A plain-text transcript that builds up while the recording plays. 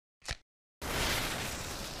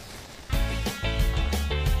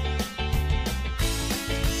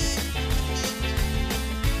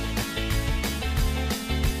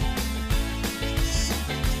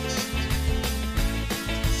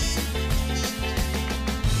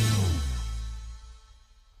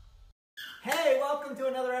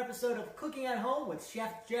another episode of Cooking at Home with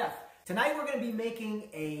Chef Jeff. Tonight we're going to be making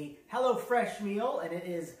a HelloFresh meal, and it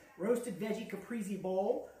is roasted veggie caprese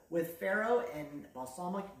bowl with farro and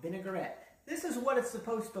balsamic vinaigrette. This is what it's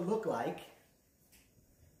supposed to look like.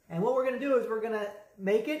 And what we're going to do is we're going to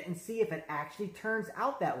make it and see if it actually turns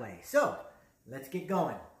out that way. So, let's get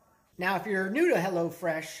going. Now, if you're new to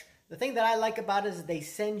HelloFresh, the thing that I like about it is they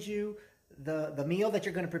send you the meal that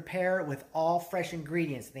you're going to prepare with all fresh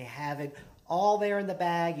ingredients. They have it all there in the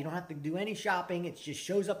bag. You don't have to do any shopping. It just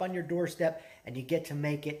shows up on your doorstep and you get to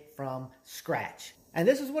make it from scratch. And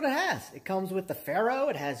this is what it has. It comes with the farro.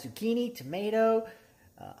 It has zucchini, tomato,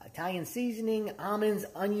 Italian seasoning, almonds,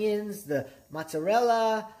 onions, the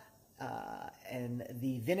mozzarella, and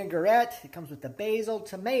the vinaigrette. It comes with the basil,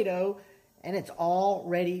 tomato, and it's all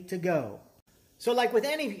ready to go. So like with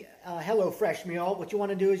any HelloFresh meal, what you want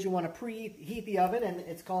to do is you want to preheat the oven, and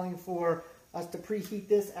it's calling for us to preheat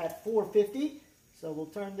this at 450. So we'll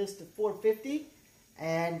turn this to 450,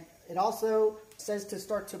 and it also says to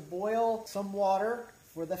start to boil some water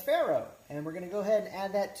for the farro. And we're going to go ahead and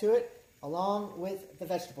add that to it along with the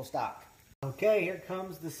vegetable stock. Okay, here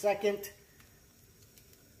comes the second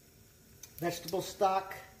vegetable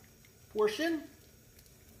stock portion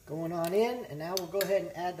going on in, and now we'll go ahead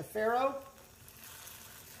and add the farro.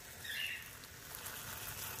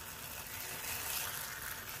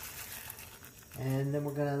 And then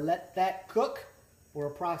we're going to let that cook for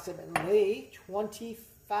approximately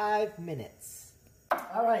 25 minutes.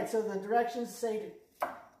 All right, so the directions say to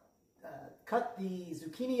cut the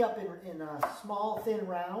zucchini up in small, thin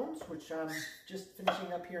rounds, which I'm just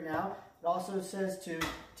finishing up here now. It also says to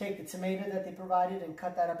take the tomato that they provided and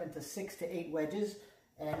cut that up into 6 to 8 wedges.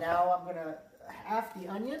 And now I'm going to half the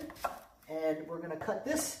onion, and we're going to cut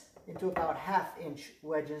this into about 1/2 inch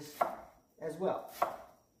wedges as well.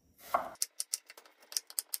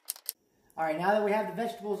 All right, now that we have the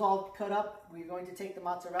vegetables all cut up, we're going to take the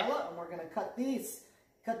mozzarella and we're going to cut this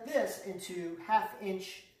into 1/2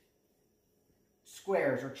 inch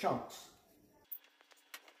squares or chunks.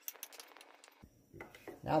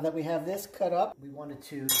 Now that we have this cut up,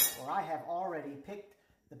 I have already picked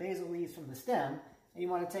the basil leaves from the stem, and you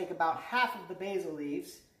want to take about 1/2 of the basil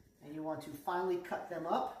leaves and you want to finely cut them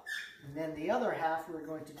up, and then the other 1/2 we're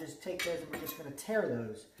going to just take those and we're just going to tear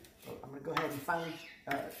those. So I'm going to go ahead and finely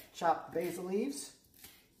chop the basil leaves.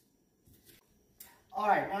 All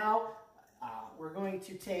right, now we're going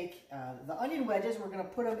to take the onion wedges. We're going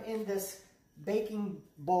to put them in this baking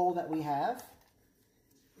bowl that we have.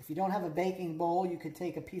 If you don't have a baking bowl, you could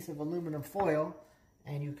take a piece of aluminum foil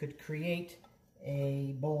and you could create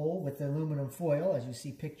a bowl with the aluminum foil, as you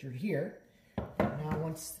see pictured here. Now,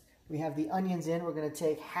 once we have the onions in, we're going to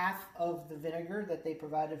take 1/2 of the vinegar that they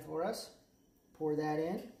provided for us, pour that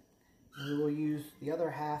in, and we will use the other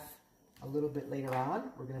 1/2 a little bit later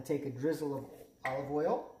on. We're going to take a drizzle of olive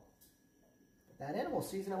oil, put that in, and we'll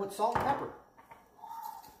season it with salt and pepper.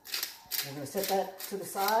 We're going to set that to the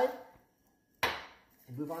side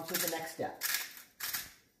and move on to the next step.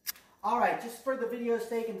 All right, just for the video's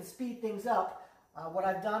sake and to speed things up, what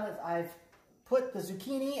I've done is I've put the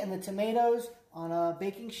zucchini and the tomatoes on a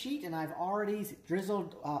baking sheet, and I've already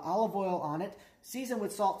drizzled olive oil on it, seasoned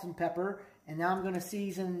with salt and pepper, and now I'm going to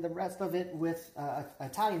season the rest of it with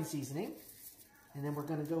Italian seasoning. And then we're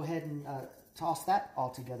going to go ahead and toss that all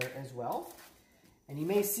together as well. And you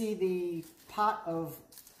may see the pot of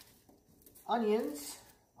onions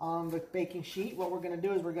on the baking sheet. What we're going to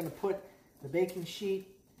do is we're going to put the baking sheet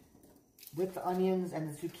with the onions and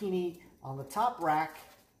the zucchini on the top rack,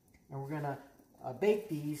 and we're going to bake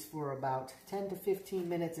these for about 10 to 15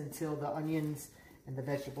 minutes until the onions and the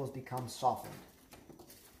vegetables become softened.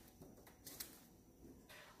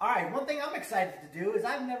 All right, one thing I'm excited to do is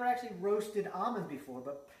I've never actually roasted almonds before,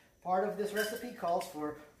 but part of this recipe calls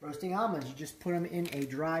for roasting almonds. You just put them in a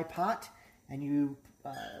dry pot, and you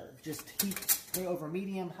just put over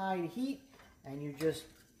medium-high heat, and you just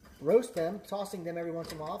roast them, tossing them every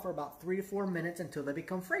once in a while for about 3 to 4 minutes until they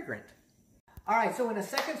become fragrant. All right, so in a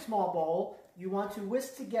second small bowl, you want to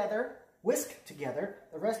whisk together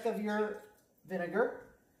the rest of your vinegar.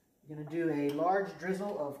 You're going to do a large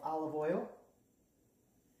drizzle of olive oil,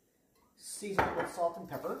 season it with salt and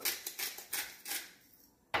pepper.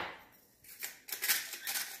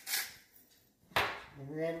 And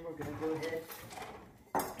then we're going to go ahead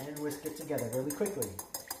and whisk it together really quickly.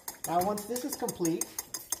 Now, once this is complete,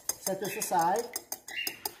 set this aside.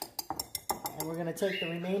 And we're going to take the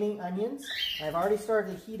remaining onions. I've already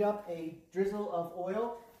started to heat up a drizzle of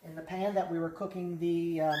oil in the pan that we were cooking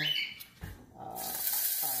the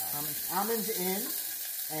almonds in,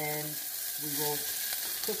 and we will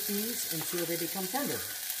cook these until they become tender.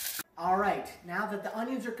 All right, now that the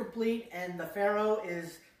onions are complete and the farro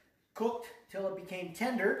is cooked till it became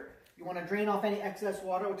tender, you want to drain off any excess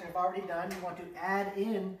water, which I've already done. You want to add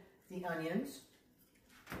in the onions.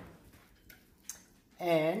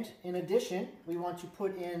 And in addition, we want to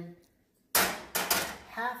put in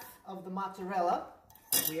half of the mozzarella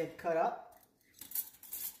that we had cut up.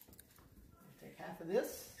 Take half of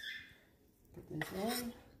this, put this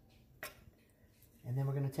in. And then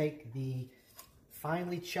we're going to take the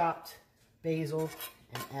finely chopped basil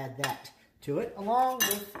and add that to it, along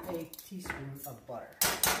with a teaspoon of butter.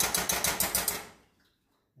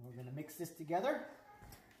 And we're going to mix this together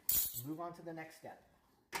and move on to the next step.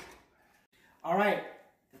 All right,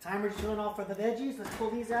 the timer's going off for the veggies. Let's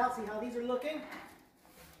pull these out, see how these are looking.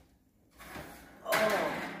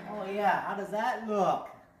 Oh yeah, how does that look?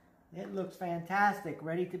 It looks fantastic,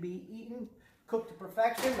 ready to be eaten, cooked to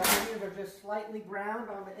perfection. The onions are just slightly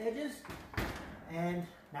browned on the edges. And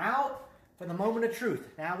now, for the moment of truth,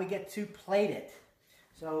 now we get to plate it.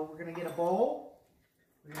 So we're going to get a bowl.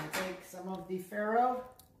 We're going to take some of the farro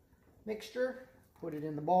mixture, put it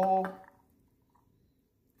in the bowl.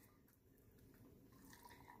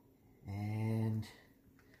 And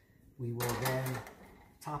we will then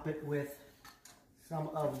top it with some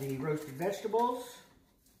of the roasted vegetables.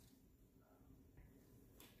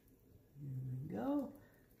 There we go.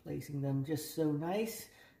 Placing them just so nice.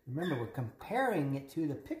 Remember, we're comparing it to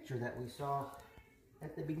the picture that we saw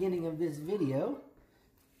at the beginning of this video.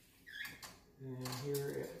 And here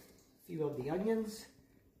are a few of the onions.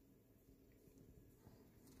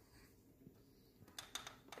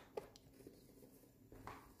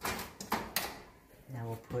 Now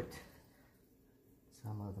we'll put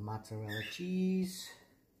some of the mozzarella cheese,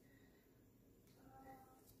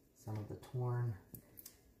 some of the torn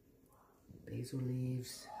basil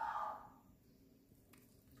leaves,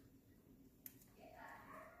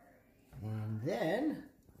 and then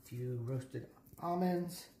a few roasted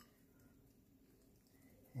almonds,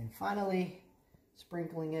 and finally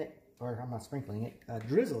sprinkling it, or I'm not sprinkling it,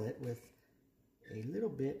 drizzle it with a little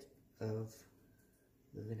bit of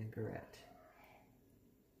the vinaigrette.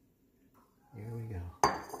 There we go.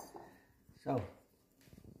 So,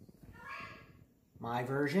 my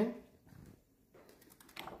version,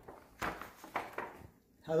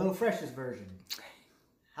 HelloFresh's version.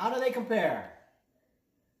 How do they compare?